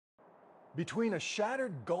Between a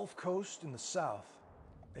shattered Gulf Coast in the south,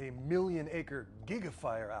 a million-acre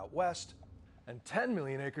gigafire out west, and 10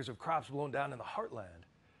 million acres of crops blown down in the heartland,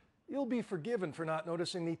 you'll be forgiven for not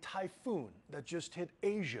noticing the typhoon that just hit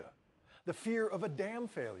Asia, the fear of a dam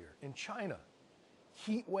failure in China,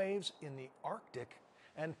 heat waves in the Arctic,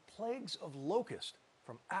 and plagues of locust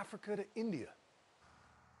from Africa to India.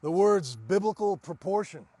 The words biblical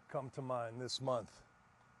proportion come to mind this month.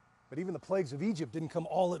 But even the plagues of Egypt didn't come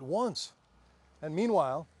all at once. And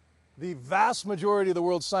meanwhile, the vast majority of the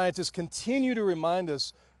world's scientists continue to remind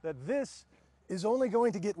us that this is only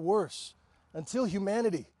going to get worse until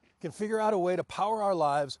humanity can figure out a way to power our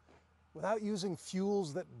lives without using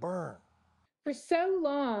fuels that burn. For so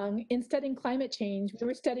long in studying climate change, we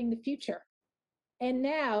were studying the future. And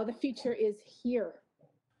now the future is here.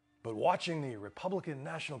 But watching the Republican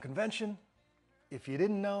National Convention, if you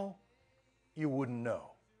didn't know, you wouldn't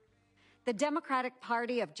know. The Democratic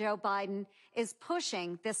Party of Joe Biden is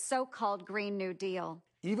pushing this so-called Green New Deal.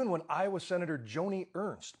 Even when Iowa Senator Joni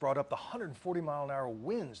Ernst brought up the 140-mile-an-hour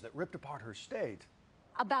winds that ripped apart her state,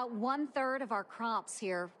 about 1/3 of our crops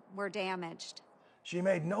here were damaged. She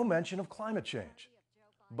made no mention of climate change,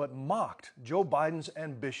 but mocked Joe Biden's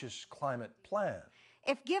ambitious climate plan.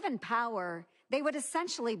 If given power, they would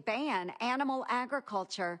essentially ban animal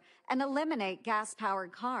agriculture and eliminate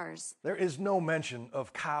gas-powered cars. There is no mention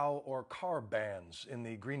of cow or car bans in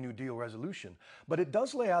the Green New Deal resolution, but it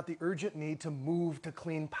does lay out the urgent need to move to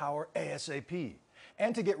clean power ASAP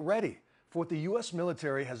and to get ready for what the U.S.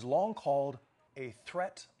 military has long called a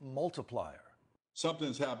threat multiplier.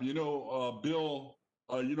 Something's happened. Bill,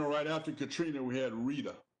 right after Katrina, we had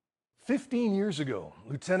Rita. 15 years ago,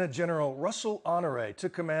 Lieutenant General Russell Honore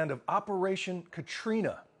took command of Operation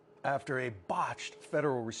Katrina after a botched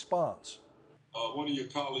federal response. One of your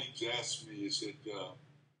colleagues asked me, he said,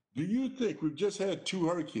 do you think we've just had 2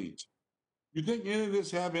 hurricanes? You think any of this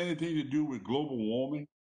have anything to do with global warming?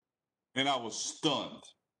 And I was stunned.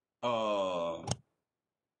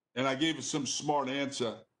 And I gave it some smart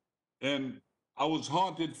answer. And I was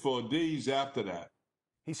haunted for days after that.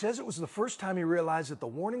 He says it was the first time he realized that the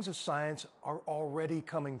warnings of science are already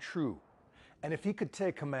coming true. And if he could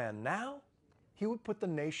take command now, he would put the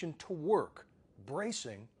nation to work,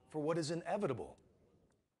 bracing for what is inevitable.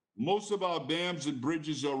 Most of our dams and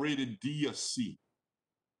bridges are rated D or C.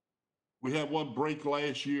 We had one break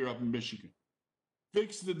last year up in Michigan.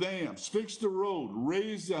 Fix the dams, fix the road,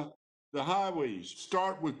 raise the highways,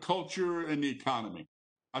 start with culture and the economy.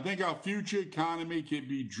 I think our future economy can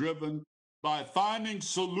be driven by finding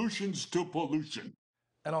solutions to pollution.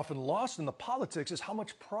 And often lost in the politics is how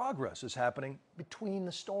much progress is happening between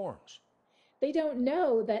the storms. They don't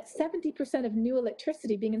know that 70% of new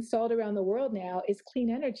electricity being installed around the world now is clean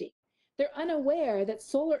energy. They're unaware that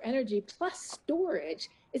solar energy plus storage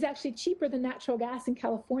is actually cheaper than natural gas in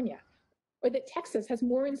California, or that Texas has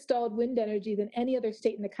more installed wind energy than any other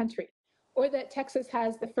state in the country, or that Texas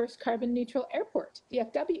has the first carbon neutral airport,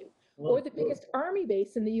 DFW, or the biggest Army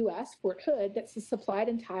base in the U.S., Fort Hood, that's supplied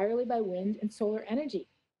entirely by wind and solar energy.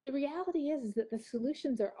 The reality is that the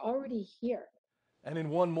solutions are already here. And in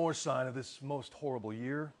one more sign of this most horrible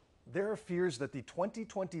year, there are fears that the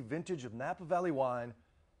 2020 vintage of Napa Valley wine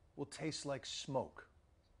will taste like smoke.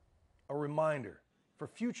 A reminder for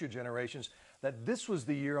future generations that this was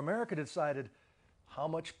the year America decided how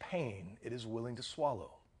much pain it is willing to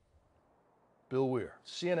swallow. Bill Weir,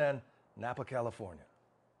 CNN, Napa, California.